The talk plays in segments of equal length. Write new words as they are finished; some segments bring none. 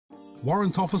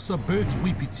Warrant Officer Bert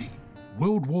Wipiti,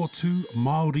 World War II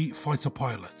Māori fighter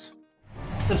pilot.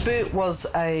 So Bert was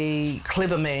a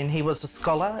clever man. He was a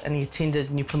scholar and he attended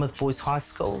New Plymouth Boys High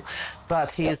School, but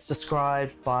he is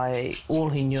described by all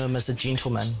who knew him as a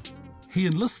gentleman. He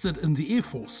enlisted in the Air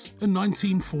Force in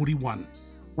 1941.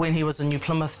 When he was a New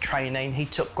Plymouth trainee, he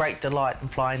took great delight in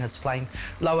flying his plane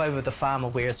low over the farm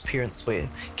of where his parents were,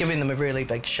 giving them a really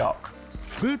big shock.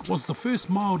 Bert was the first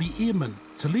Māori airman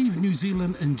to leave New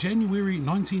Zealand in January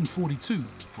 1942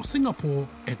 for Singapore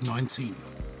at 19.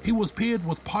 He was paired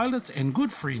with pilot and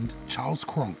good friend Charles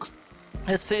Cronk.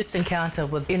 His first encounter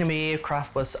with enemy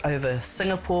aircraft was over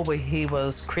Singapore, where he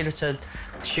was credited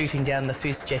shooting down the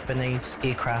first Japanese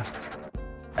aircraft.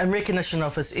 In recognition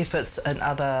of his efforts and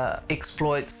other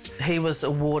exploits, he was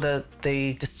awarded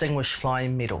the Distinguished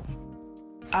Flying Medal.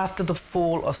 After the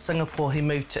fall of Singapore, he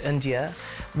moved to India,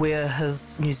 where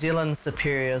his New Zealand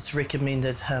superiors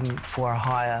recommended him for a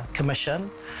higher commission.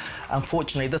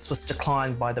 Unfortunately, this was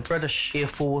declined by the British Air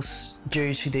Force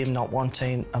due to them not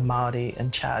wanting a Māori in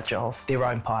charge of their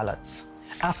own pilots.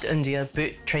 After India,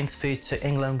 Bert transferred to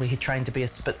England, where he trained to be a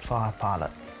Spitfire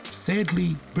pilot.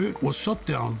 Sadly, Bert was shot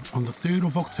down on the 3rd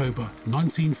of October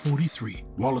 1943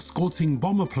 while escorting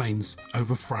bomber planes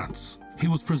over France. He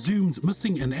was presumed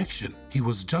missing in action. He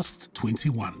was just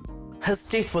 21. His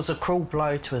death was a cruel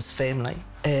blow to his family,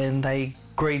 and they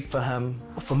grieved for him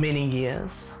for many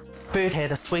years. Bert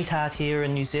had a sweetheart here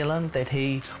in New Zealand that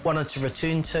he wanted to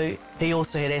return to. He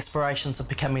also had aspirations of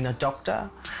becoming a doctor.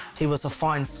 He was a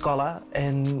fine scholar,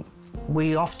 and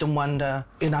we often wonder,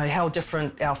 how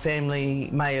different our family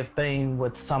may have been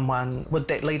with someone with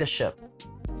that leadership.